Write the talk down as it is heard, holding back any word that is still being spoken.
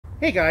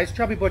Hey guys,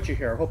 Chubby Butcher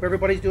here. Hope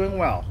everybody's doing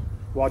well.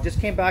 Well, I just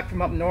came back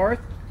from up north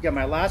to get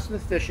my last of the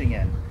fishing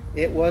in.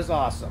 It was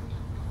awesome.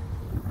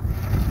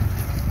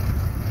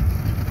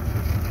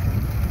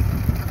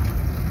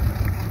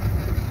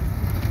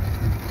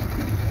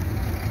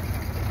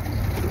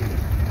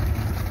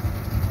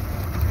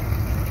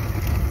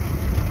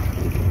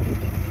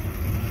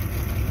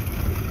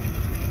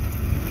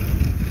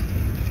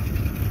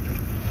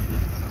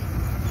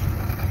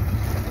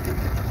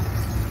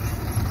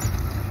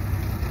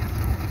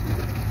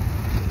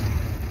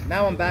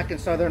 Now I'm back in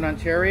southern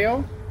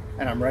Ontario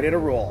and I'm ready to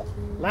roll.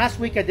 Last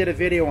week I did a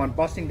video on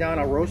busting down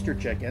a roaster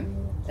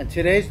chicken, and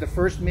today's the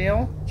first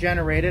meal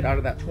generated out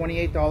of that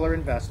 $28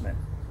 investment.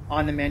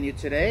 On the menu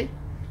today,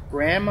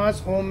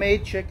 Grandma's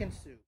homemade chicken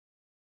soup.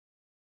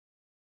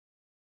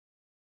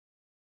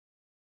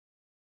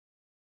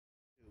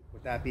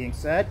 With that being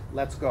said,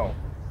 let's go.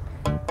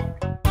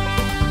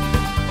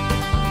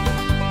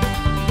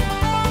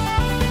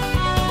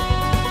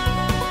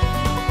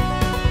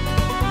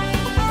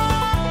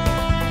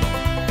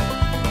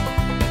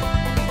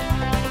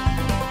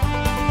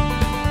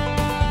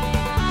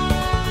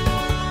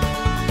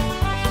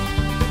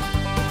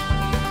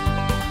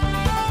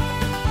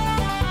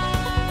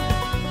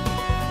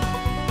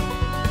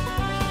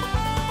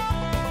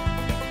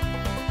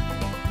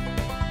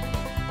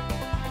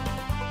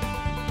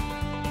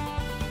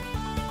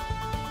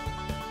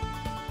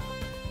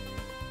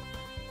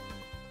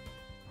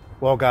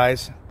 Well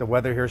guys, the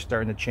weather here is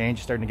starting to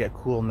change, starting to get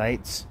cool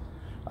nights.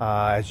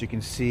 As you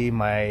can see,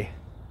 my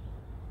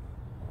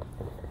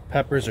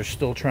peppers are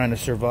still trying to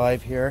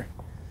survive here,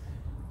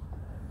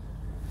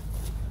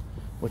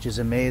 which is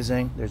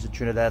amazing. There's a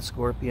Trinidad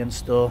scorpion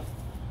still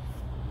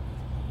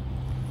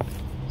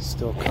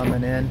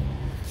coming in,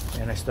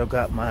 and I still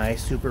got my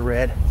super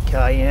red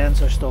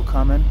cayennes are still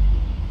coming,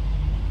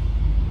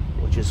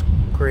 which is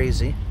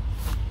crazy.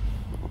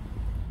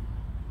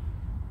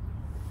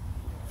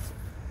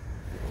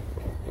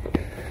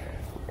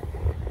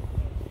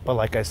 But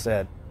like I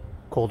said,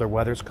 colder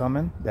weather's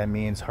coming. That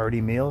means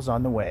hearty meals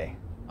on the way.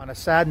 On a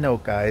sad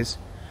note, guys,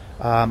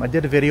 I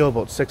did a video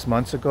about 6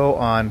 months ago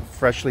on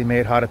freshly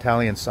made hot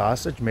Italian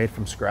sausage made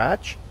from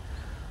scratch.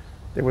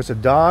 There was a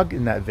dog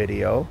in that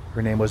video.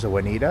 Her name was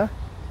Juanita.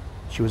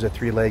 She was a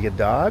three-legged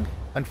dog.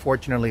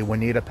 Unfortunately,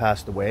 Juanita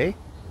passed away.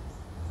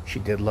 She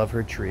did love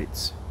her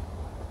treats.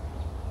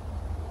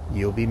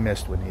 You'll be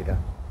missed, Juanita.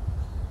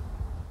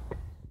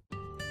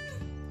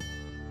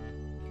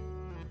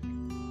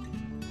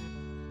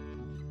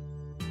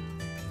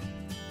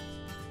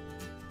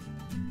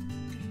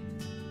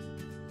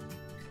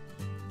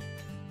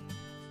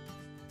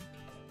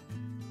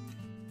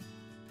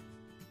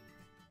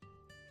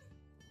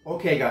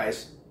 Okay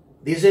guys,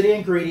 these are the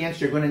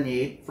ingredients you're going to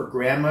need for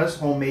Grandma's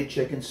homemade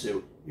chicken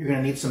soup. You're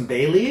going to need some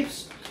bay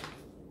leaves,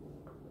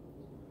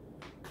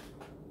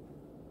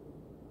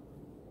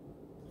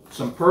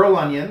 some pearl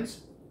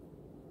onions.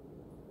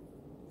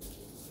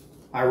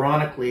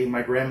 Ironically,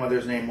 my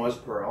grandmother's name was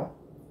Pearl.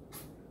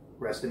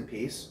 Rest in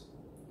peace.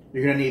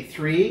 You're going to need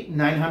 3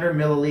 900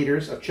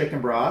 milliliters of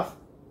chicken broth,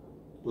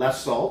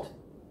 less salt,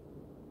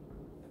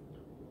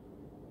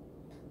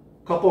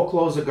 a couple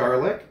cloves of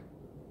garlic,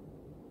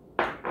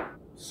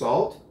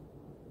 salt,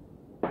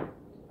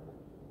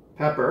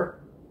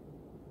 pepper,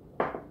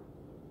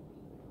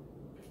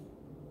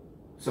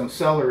 some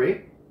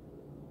celery,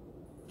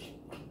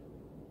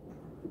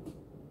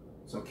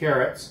 some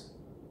carrots,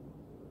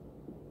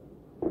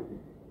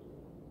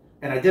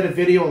 and I did a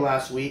video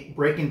last week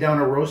breaking down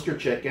a roaster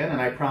chicken,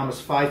 and I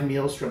promised 5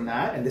 meals from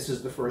that, and this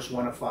is the first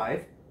one of 5.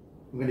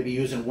 I'm going to be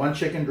using 1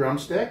 chicken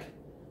drumstick,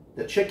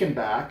 the chicken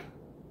back,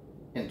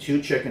 and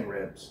 2 chicken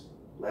ribs.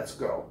 Let's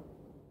go.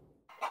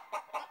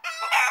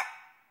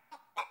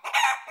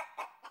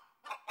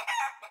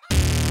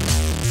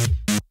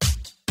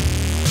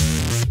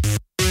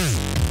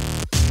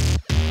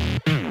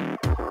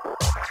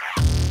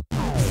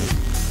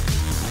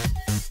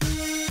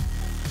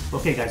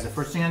 Okay guys, the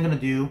first thing I'm going to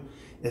do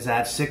is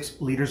add 6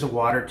 liters of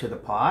water to the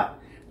pot.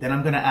 Then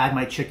I'm going to add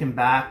my chicken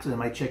backs and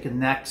my chicken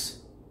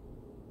necks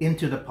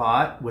into the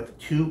pot with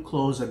 2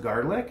 cloves of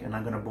garlic, and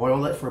I'm going to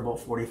boil it for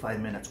about 45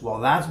 minutes. While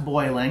that's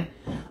boiling,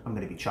 I'm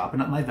going to be chopping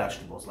up my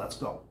vegetables. Let's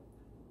go.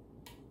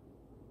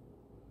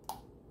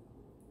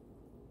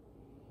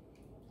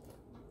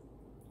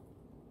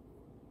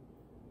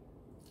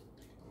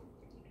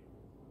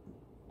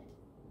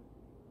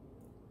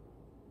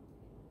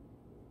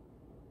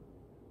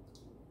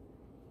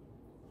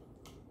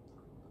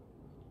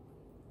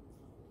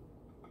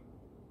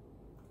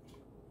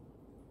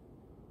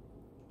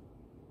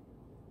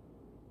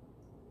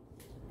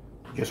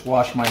 Just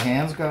wash my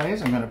hands,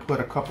 guys. I'm going to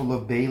put a couple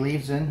of bay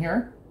leaves in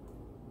here.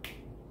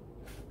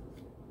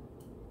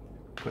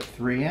 Put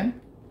 3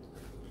 in.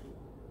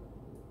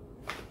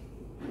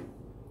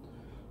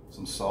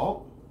 Some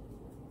salt.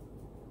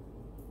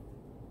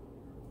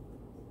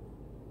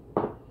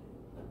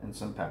 And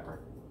some pepper.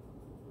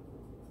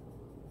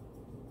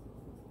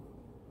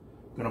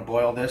 I'm going to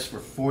boil this for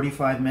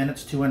 45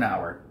 minutes to an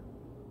hour.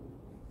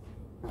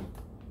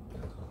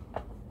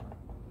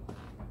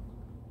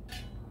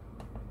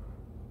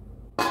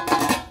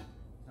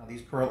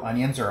 These pearl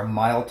onions are a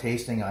mild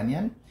tasting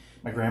onion.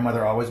 My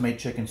grandmother always made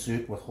chicken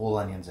soup with whole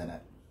onions in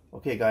it.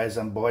 Okay guys,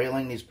 I'm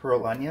boiling these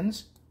pearl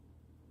onions.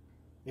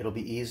 It'll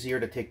be easier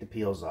to take the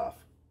peels off.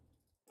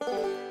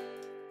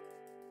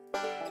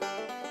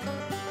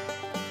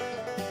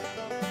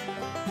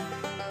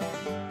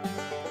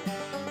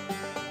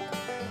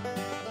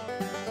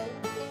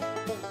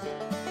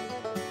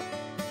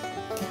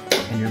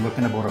 And you're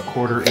looking about a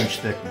 1/4 inch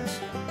thickness.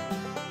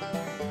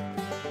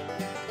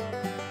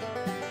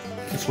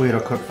 This way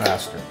it'll cook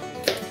faster.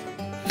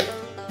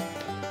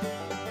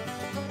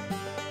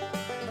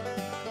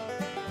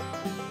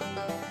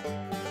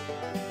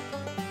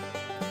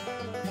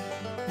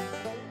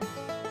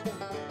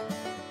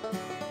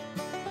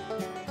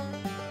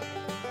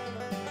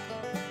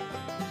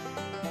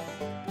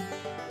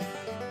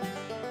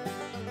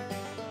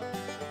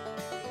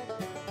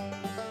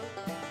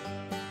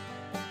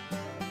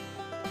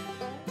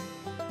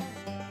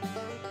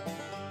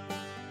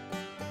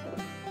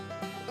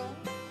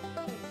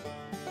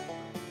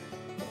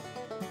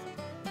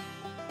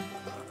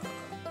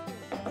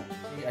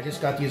 I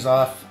just got these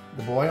off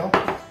the boil.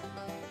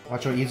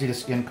 Watch how easy the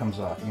skin comes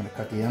off. I'm going to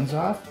cut the ends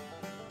off.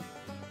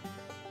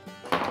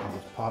 And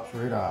it pops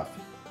right off.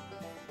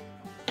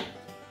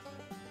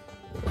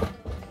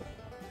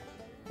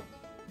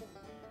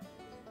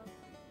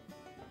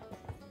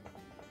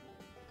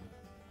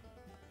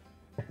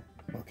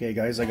 Okay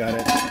guys, I got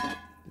it.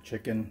 The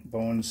chicken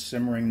bones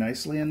simmering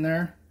nicely in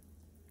there.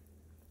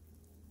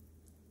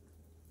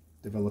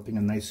 Developing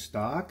a nice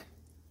stock.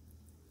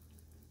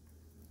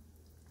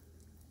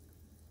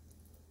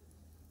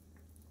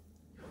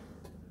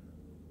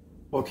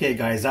 Okay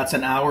guys, that's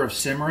an hour of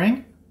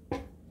simmering.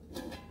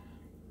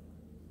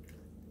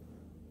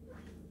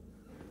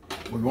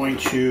 We're going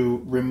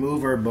to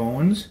remove our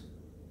bones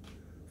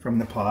from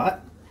the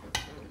pot.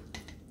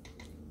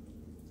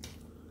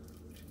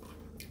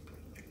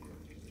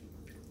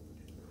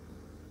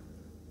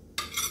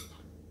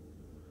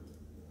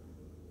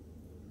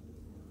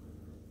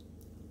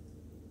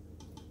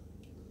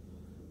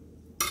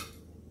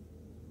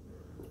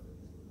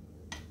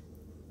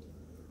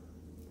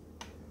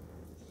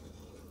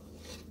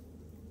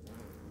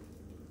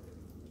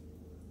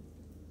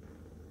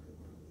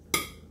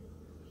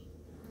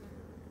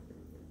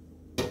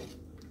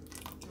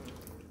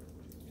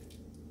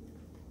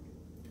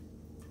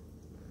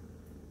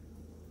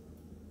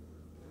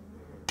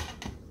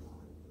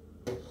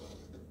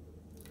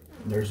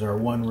 There's our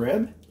one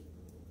rib.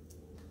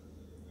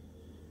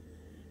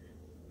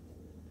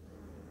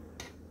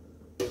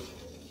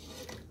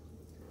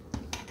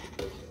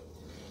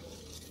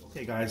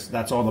 Okay guys,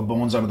 that's all the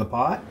bones out of the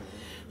pot.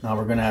 Now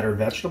we're going to add our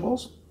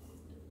vegetables.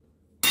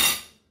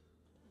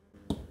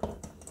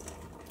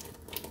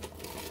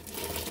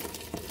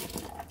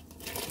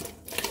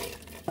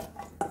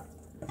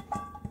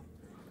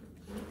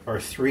 Our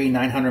 3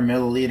 900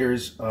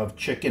 milliliters of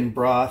chicken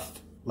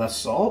broth, less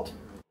salt.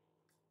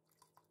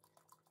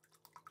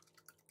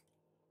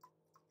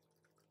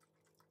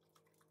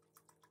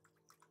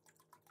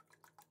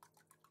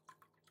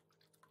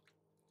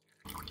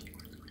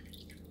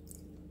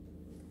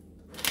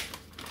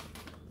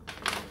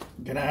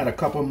 I'm gonna add a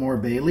couple more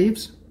bay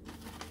leaves.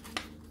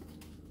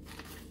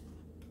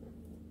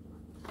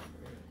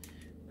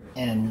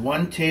 And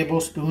 1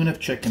 tablespoon of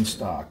chicken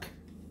stock.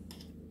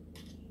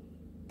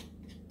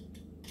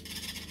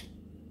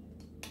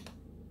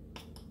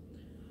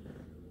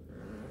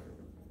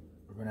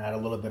 We're gonna add a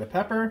little bit of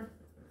pepper.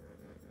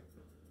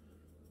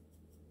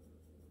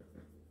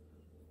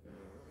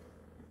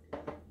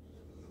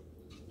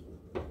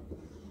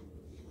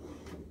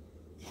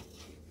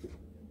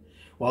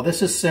 While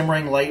this is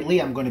simmering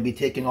lightly, I'm going to be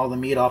taking all the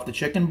meat off the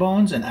chicken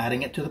bones and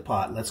adding it to the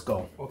pot. Let's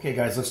go. Okay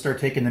guys, let's start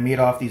taking the meat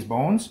off these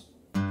bones.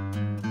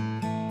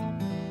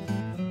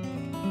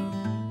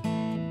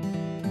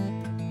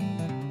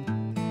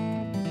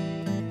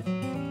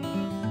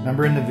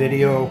 Remember in the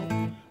video,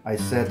 I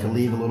said to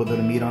leave a little bit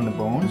of meat on the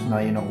bones? Now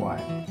you know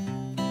why.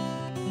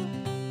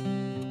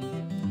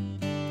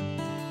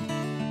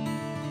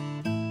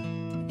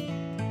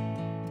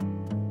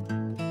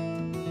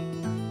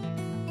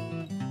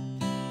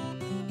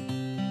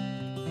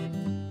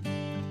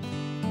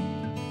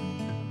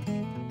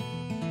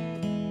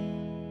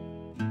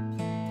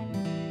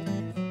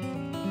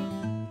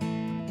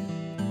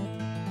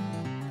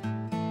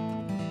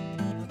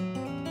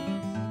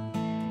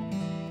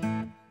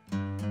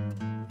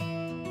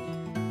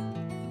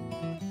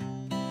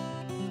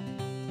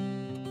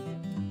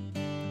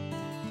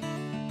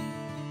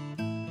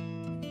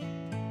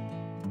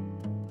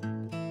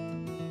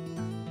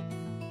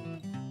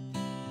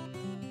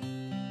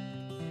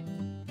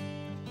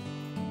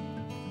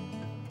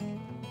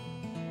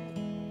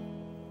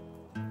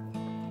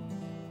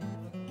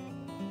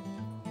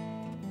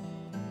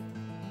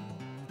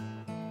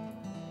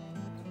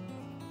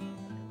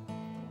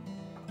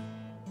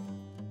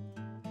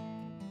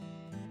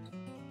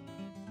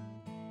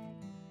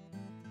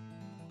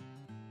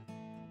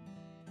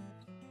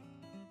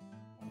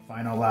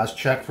 Final last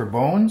check for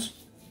bones.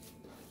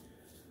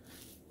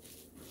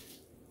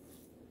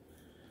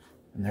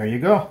 And there you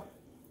go.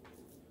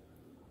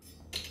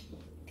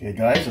 Okay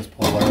guys, let's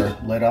pull our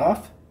lid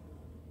off.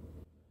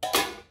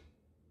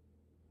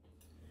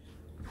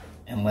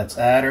 And let's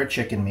add our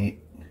chicken meat.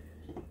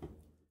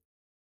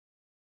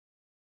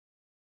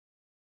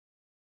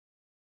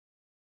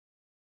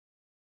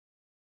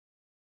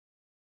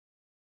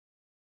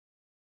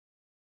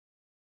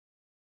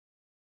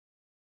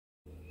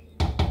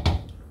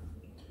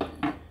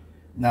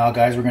 Now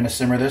guys, we're going to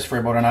simmer this for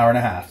about an hour and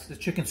a half. The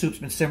chicken soup's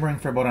been simmering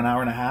for about an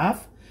hour and a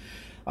half.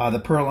 The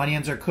pearl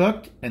onions are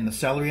cooked and the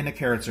celery and the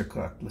carrots are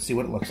cooked. Let's see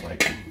what it looks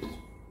like.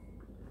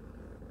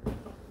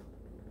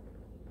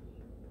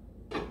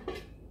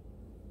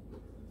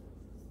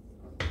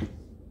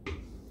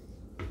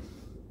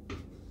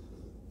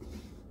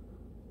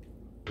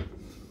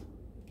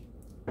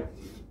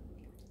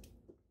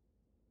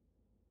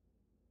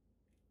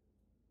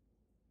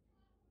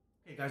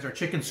 Okay guys, our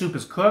chicken soup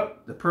is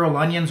cooked. The pearl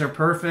onions are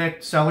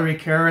perfect. Celery,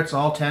 carrots,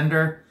 all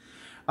tender.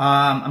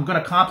 I'm going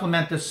to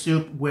complement this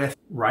soup with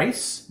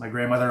rice. My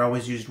grandmother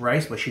always used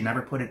rice, but she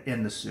never put it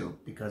in the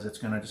soup because it's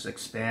going to just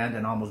expand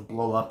and almost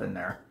blow up in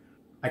there.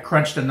 I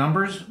crunched the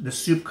numbers. The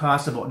soup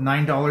costs about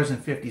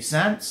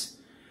 $9.50.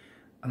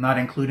 I'm not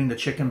including the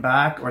chicken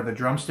back or the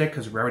drumstick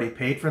because we already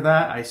paid for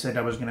that. I said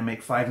I was going to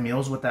make 5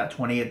 meals with that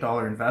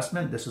 $28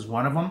 investment. This is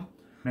one of them.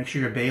 Make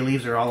sure your bay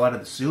leaves are all out of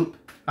the soup.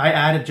 I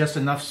added just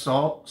enough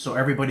salt so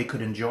everybody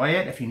could enjoy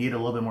it. If you need a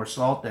little bit more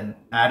salt, then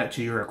add it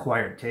to your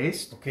acquired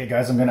taste. Okay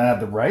guys, I'm going to add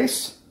the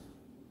rice.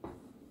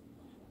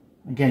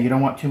 Again, you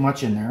don't want too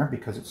much in there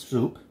because it's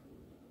soup.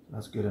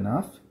 That's good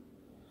enough.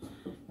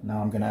 And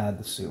now I'm going to add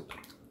the soup.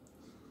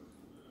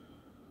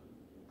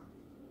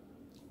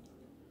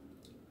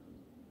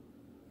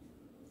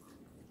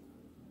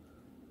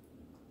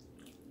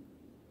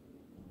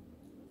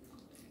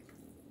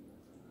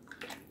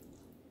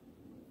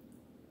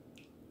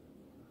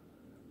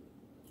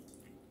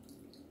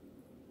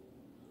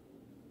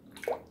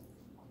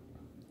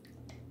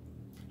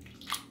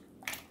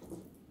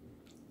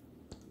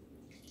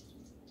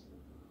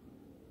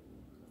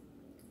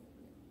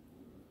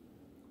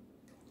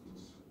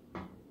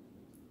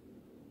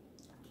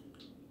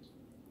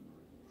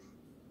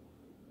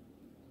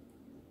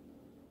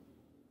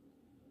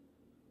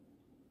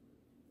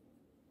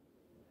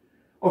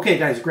 Okay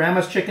guys,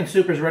 Grandma's chicken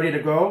soup is ready to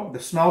go. The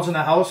smells in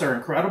the house are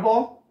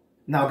incredible.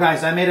 Now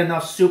guys, I made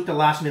enough soup to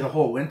last me the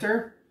whole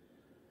winter.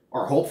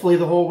 Or hopefully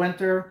the whole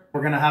winter. We're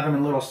going to have them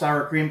in little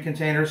sour cream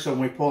containers so when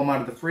we pull them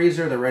out of the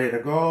freezer, they're ready to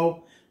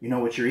go. You know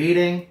what you're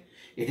eating.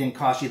 It didn't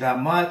cost you that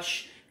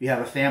much. If you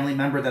have a family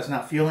member that's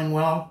not feeling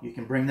well, you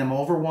can bring them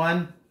over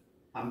one.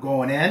 I'm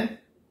going in.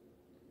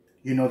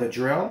 You know the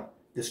drill.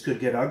 This could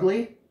get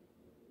ugly.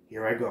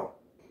 Here I go.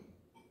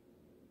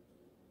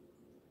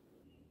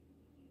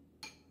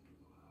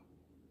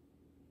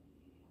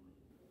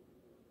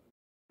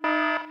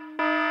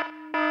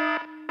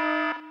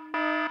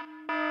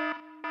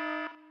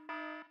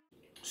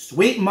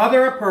 Sweet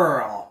mother of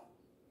pearl.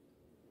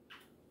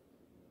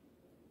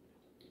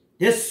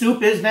 This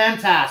soup is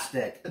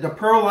fantastic. The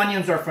pearl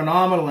onions are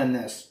phenomenal in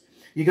this.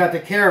 You got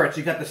the carrots,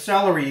 you got the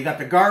celery, you got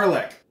the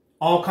garlic.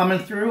 All coming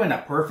through in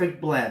a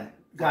perfect blend.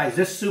 Guys,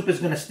 this soup is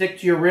going to stick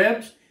to your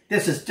ribs.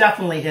 This is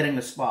definitely hitting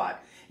the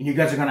spot. And you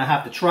guys are going to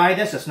have to try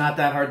this. It's not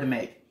that hard to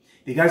make.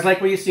 If you guys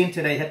like what you've seen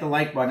today, hit the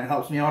like button. It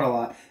helps me out a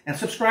lot. And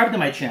subscribe to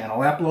my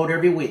channel. I upload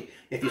every week.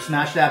 If you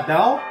smash that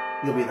bell,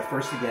 you'll be the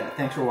first to get it.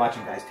 Thanks for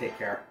watching, guys. Take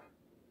care.